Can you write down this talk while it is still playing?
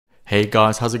Hey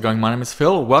guys, how's it going? My name is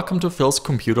Phil. Welcome to Phil's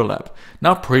Computer Lab.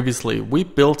 Now previously we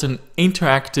built an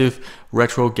interactive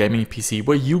retro gaming PC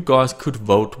where you guys could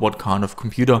vote what kind of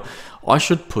computer I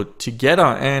should put together,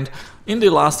 and in the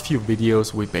last few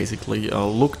videos we basically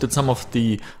looked at some of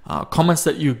the comments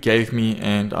that you gave me,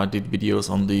 and I did videos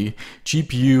on the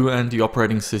GPU and the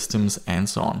operating systems and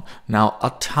so on. Now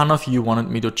a ton of you wanted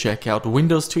me to check out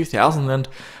Windows 2000, and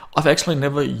I've actually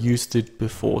never used it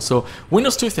before. So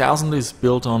Windows 2000 is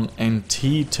built on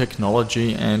NT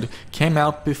technology and came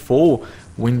out before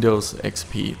Windows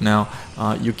XP. Now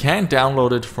you can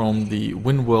download it from the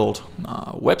WinWorld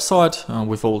website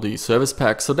with all the service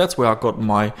packs, so that's where I got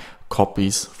my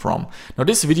copies from. Now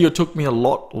this video took me a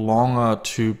lot longer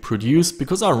to produce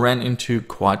because I ran into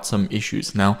quite some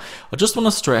issues. Now I just want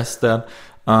to stress that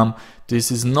this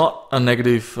is not a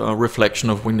negative reflection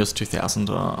of Windows 2000.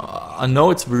 I know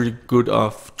it's really good.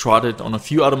 I've tried it on a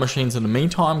few other machines in the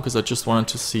meantime because I just wanted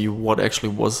to see what actually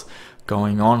was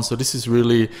going on. So this is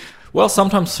really, well,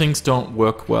 sometimes things don't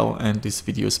work well, and this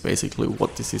video is basically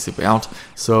what this is about.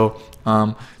 So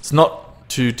it's not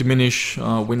to diminish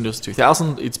Windows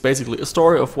 2000, it's basically a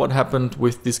story of what happened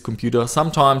with this computer.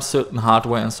 Sometimes certain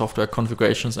hardware and software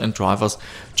configurations and drivers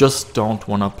just don't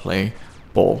want to play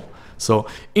ball. So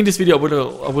in this video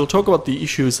I will talk about the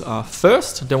issues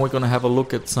first, then we're going to have a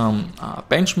look at some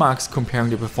benchmarks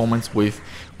comparing the performance with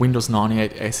Windows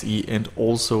 98 SE and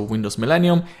also Windows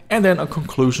Millennium, and then a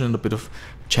conclusion and a bit of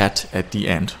chat at the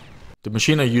end. The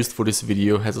machine I used for this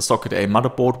video has a socket A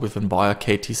motherboard with an Envia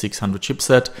KT600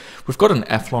 chipset. We've got an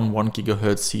Athlon 1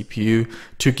 GHz CPU,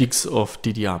 2 gigs of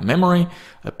DDR memory,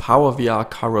 a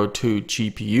PowerVR Cairo 2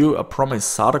 GPU, a Promise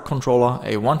SATA controller,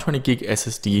 a 120 gig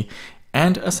SSD,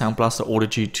 and a Sound Blaster Audio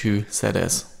G2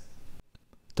 ZS.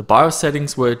 The BIOS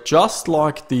settings were just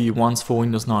like the ones for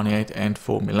Windows 98 and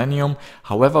for Millennium.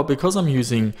 However, because I'm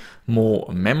using more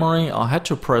memory, I had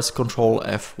to press Ctrl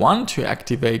F1 to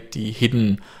activate the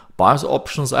hidden BIOS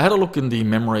options. I had a look in the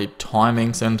memory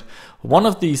timings, and one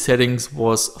of the settings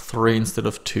was 3 instead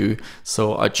of 2.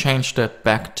 So I changed that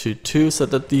back to 2 so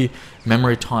that the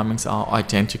memory timings are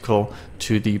identical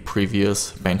to the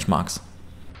previous benchmarks.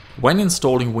 When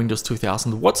installing Windows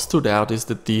 2000, what stood out is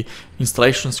that the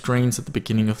installation screens at the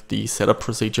beginning of the setup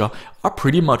procedure are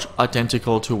pretty much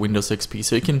identical to Windows XP.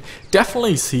 So you can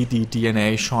definitely see the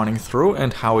DNA shining through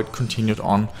and how it continued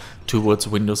on towards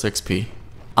Windows XP.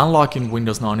 Unlike in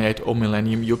Windows 98 or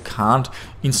Millennium, you can't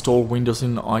install Windows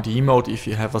in IDE mode if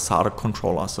you have a SATA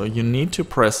controller. So you need to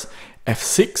press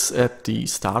F6 at the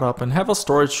startup and have a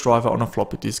storage driver on a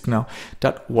floppy disk. Now,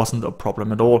 that wasn't a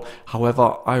problem at all.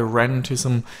 However, I ran into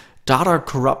some data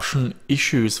corruption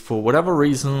issues. For whatever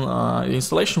reason, the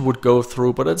installation would go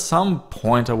through, but at some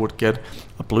point I would get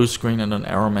a blue screen and an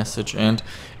error message, and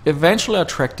eventually I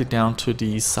tracked it down to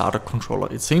the SATA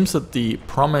controller. It seems that the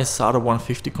Promise SATA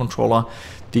 150 controller,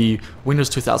 the Windows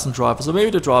 2000 drivers, or maybe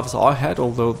the drivers I had,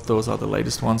 although those are the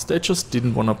latest ones, they just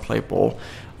didn't want to play ball.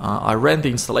 I ran the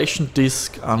installation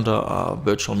disk under a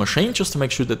virtual machine just to make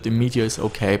sure that the media is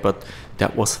okay, but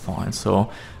that was fine.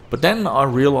 But then I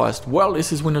realized, well,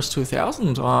 this is Windows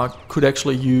 2000. I could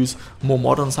actually use more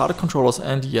modern SATA controllers,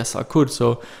 and yes, I could.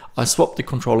 So I swapped the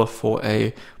controller for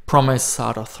a Promise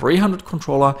SATA 300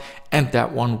 controller, and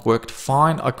that one worked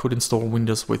fine. I could install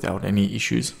Windows without any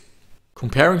issues.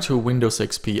 Comparing to Windows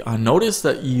XP, I noticed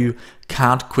that you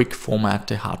can't quick format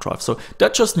the hard drive. So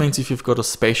that just means if you've got a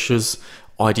spacious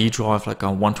ID drive, like a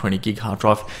 120 gig hard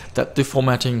drive, that the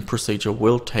formatting procedure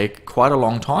will take quite a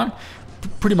long time.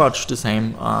 Pretty much the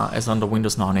same as under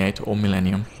Windows 98 or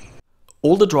Millennium.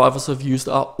 All the drivers I've used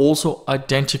are also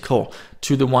identical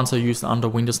to the ones I used under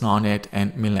Windows 98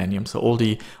 and Millennium. So all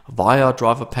the VIA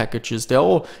driver packages, they're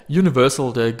all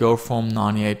universal. They go from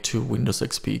 98 to Windows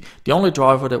XP. The only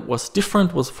driver that was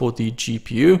different was for the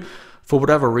GPU. For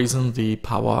whatever reason, the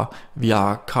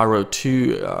PowerVR Cairo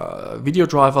 2 video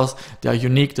drivers, they are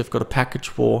unique. They've got a package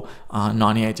for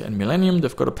 98 and Millennium,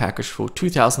 they've got a package for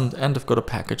 2000, and they've got a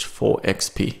package for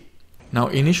XP. Now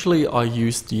initially I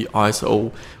used the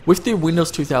ISO. With the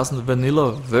Windows 2000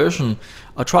 vanilla version,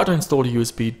 I tried to install the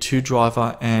USB 2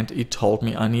 driver and it told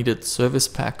me I needed Service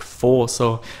Pack 4.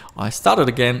 So I started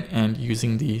again and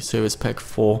using the Service Pack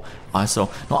 4 ISO.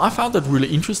 Now I found that really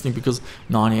interesting because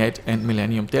 98 and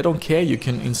Millennium, they don't care. You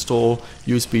can install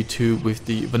USB 2 with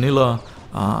the vanilla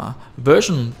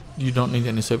version. You don't need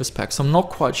any service pack. So I'm not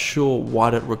quite sure why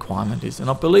that requirement is. And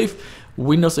I believe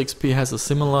Windows XP has a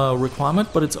similar requirement,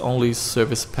 but it's only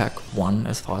Service Pack 1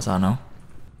 as far as I know.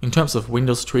 In terms of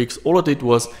Windows tweaks, all I did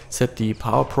was set the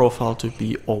power profile to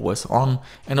be always on,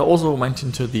 and I also went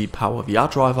into the PowerVR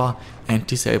driver and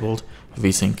disabled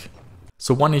VSync.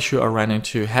 So one issue I ran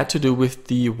into had to do with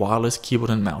the wireless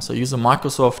keyboard and mouse. I use a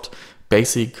Microsoft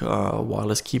basic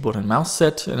wireless keyboard and mouse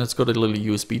set, and it's got a little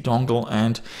USB dongle,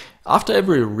 and after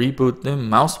every reboot the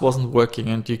mouse wasn't working,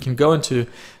 and you can go into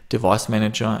Device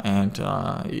Manager and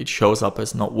it shows up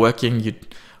as not working. You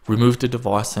remove the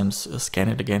device and scan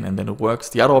it again and then it works.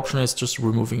 The other option is just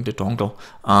removing the dongle.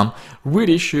 Weird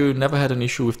issue, never had an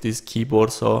issue with this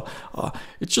keyboard, so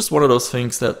it's just one of those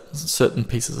things that certain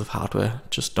pieces of hardware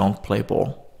just don't play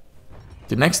ball.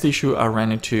 The next issue I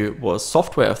ran into was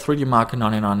software. 3D Mark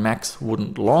 99 Max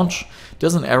wouldn't launch.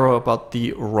 There's an error about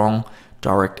the wrong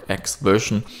DirectX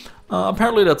version.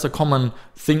 Apparently that's a common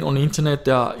thing on the internet.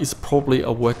 There is probably a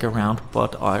workaround,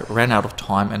 but I ran out of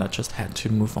time and I just had to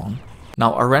move on.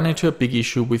 Now I ran into a big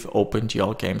issue with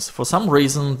OpenGL games. For some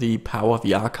reason the Power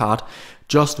VR card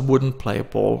just wouldn't play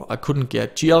ball. I couldn't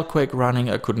get GL Quake running,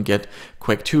 I couldn't get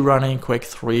Quake 2 running, Quake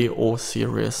 3 or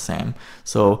Serious Sam.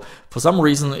 So for some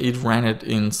reason it ran it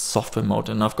in software mode,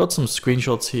 and I've got some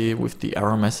screenshots here with the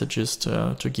error messages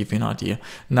to give you an idea.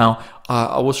 Now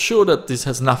I was sure that this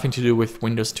has nothing to do with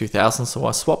Windows 2000, so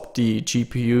I swapped the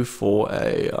GPU for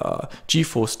a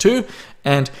GeForce 2,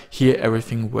 and here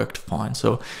everything worked fine.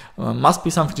 So must be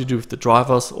something to do with the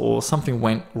drivers or something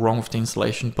went wrong with the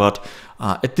installation, but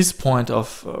at this point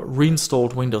I've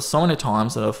reinstalled Windows so many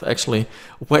times that I've actually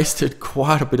wasted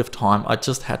quite a bit of time. I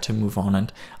just had to move on,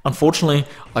 and unfortunately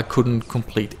I couldn't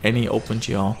complete any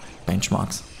OpenGL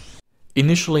benchmarks.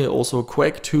 Initially also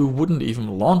Quake 2 wouldn't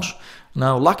even launch.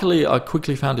 Now luckily I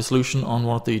quickly found a solution on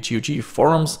one of the GOG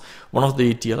forums. One of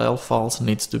the DLL files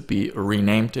needs to be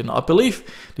renamed, and I believe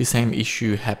the same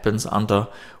issue happens under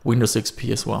Windows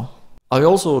XP as well. I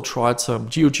also tried some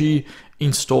GOG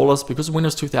installers because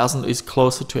Windows 2000 is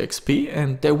closer to XP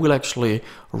and they will actually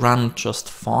run just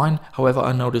fine. However,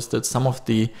 I noticed that some of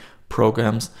the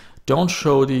programs don't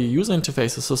show the user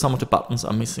interfaces, so some of the buttons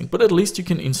are missing. But at least you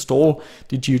can install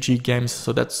the GOG games,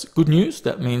 so that's good news.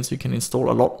 That means you can install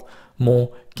a lot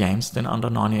more games than under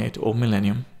 98 or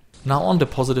Millennium. Now on the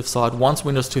positive side, once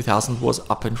Windows 2000 was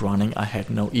up and running, I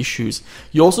had no issues.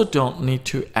 You also don't need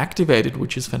to activate it,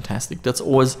 which is fantastic. That's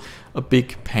always a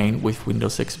big pain with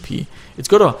Windows XP. It's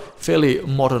got a fairly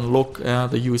modern look.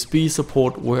 The USB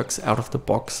support works out of the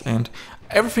box and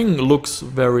everything looks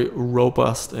very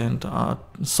robust and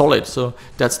solid. So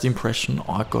that's the impression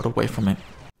I got away from it.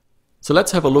 So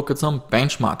let's have a look at some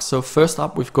benchmarks. So first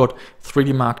up, we've got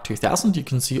 3D Mark 2000. You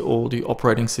can see all the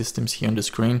operating systems here on the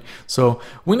screen. So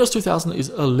Windows 2000 is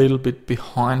a little bit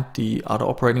behind the other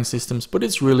operating systems, but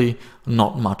it's really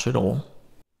not much at all.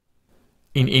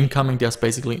 In incoming, there's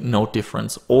basically no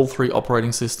difference. All three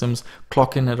operating systems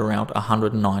clock in at around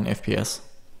 109 FPS.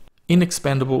 In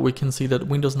Expandable, we can see that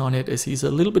Windows 98 SE is a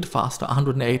little bit faster,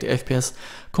 108 FPS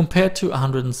compared to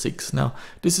 106. Now,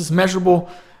 this is measurable.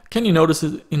 Can you notice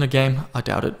it in a game? I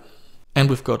doubt it. And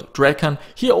we've got Drakan.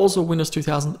 Here also Windows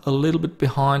 2000 a little bit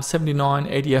behind, 79,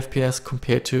 80 FPS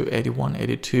compared to 81,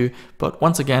 82. But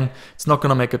once again, it's not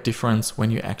going to make a difference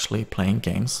when you're actually playing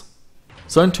games.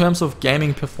 So in terms of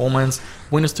gaming performance,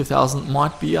 Windows 2000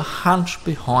 might be a hunch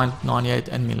behind 98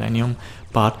 and Millennium,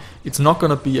 but it's not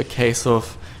going to be a case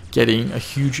of getting a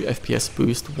huge FPS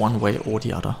boost one way or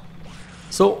the other.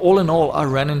 So all in all, I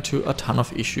ran into a ton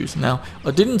of issues. Now,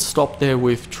 I didn't stop there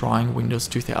with trying Windows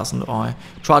 2000. I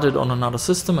tried it on another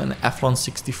system, an Athlon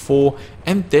 64,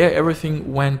 and there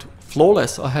everything went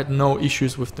flawless. I had no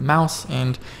issues with the mouse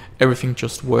and everything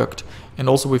just worked. And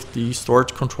also with the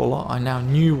storage controller, I now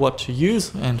knew what to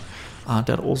use, and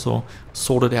that also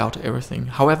sorted out everything.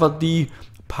 However, the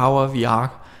Power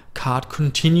VR card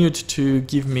continued to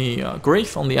give me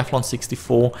grief on the Athlon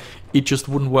 64. It just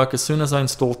wouldn't work. As soon as I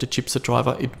installed the chipset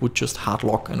driver, it would just hard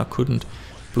lock and I couldn't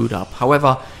boot up.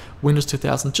 However, Windows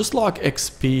 2000, just like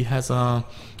XP, has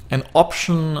an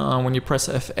option. When you press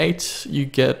F8, you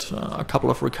get a couple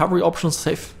of recovery options,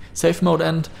 safe mode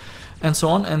and so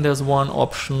on. And there's one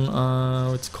option,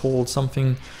 it's called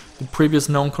something, the previous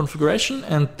known configuration,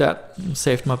 and that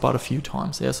saved my butt a few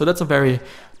times. Yeah, so that's a very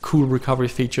cool recovery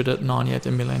feature that 98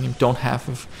 and Millennium don't have.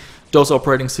 If those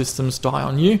operating systems die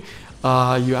on you,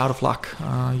 you're out of luck.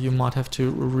 You might have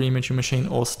to reimage your machine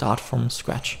or start from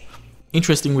scratch.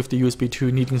 Interesting with the USB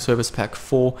 2 needing Service Pack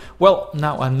 4. Well,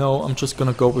 now I know I'm just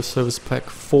gonna go with Service Pack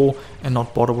 4 and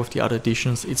not bother with the other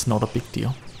editions. It's not a big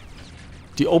deal.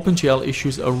 The OpenGL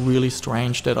issues are really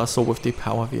strange that I saw with the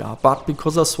Power VR, but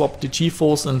because I swapped the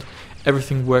GeForce and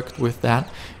everything worked with that,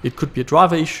 it could be a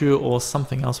driver issue or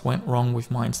something else went wrong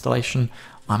with my installation.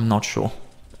 I'm not sure.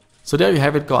 So there you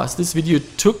have it, guys. This video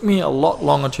took me a lot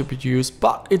longer to produce,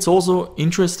 but it's also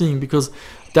interesting because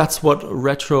that's what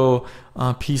retro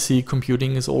PC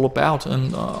computing is all about.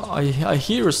 And I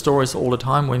hear stories all the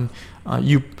time when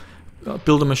you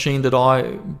build a machine that I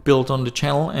built on the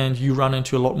channel and you run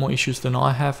into a lot more issues than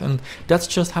I have, and that's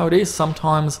just how it is.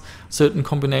 Sometimes certain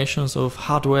combinations of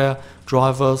hardware,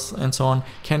 drivers and so on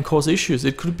can cause issues.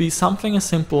 It could be something as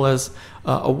simple as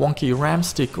a wonky RAM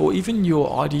stick, or even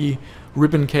your IDE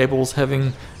ribbon cables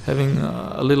having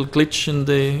a little glitch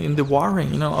in the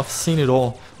wiring. You know, I've seen it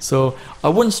all. So I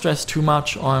wouldn't stress too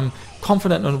much. I'm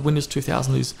confident on Windows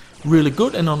 2000 is really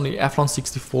good, and on the Athlon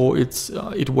 64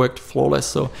 it worked flawless.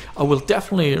 So I will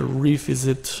definitely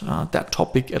revisit that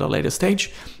topic at a later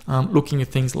stage, looking at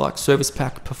things like service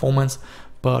pack performance.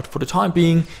 But for the time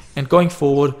being and going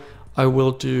forward, I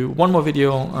will do one more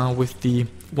video with the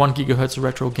 1 GHz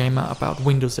retro gamer about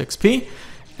Windows XP,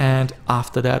 and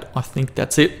after that I think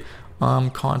that's it.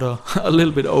 I'm kind of a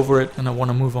little bit over it, and I want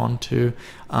to move on to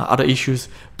other issues.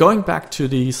 Going back to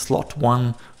the Slot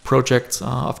 1 projects,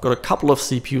 I've got a couple of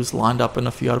CPUs lined up and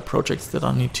a few other projects that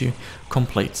I need to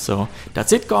complete. So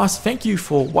that's it, guys. Thank you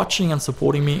for watching and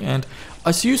supporting me, and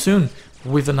I see you soon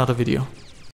with another video.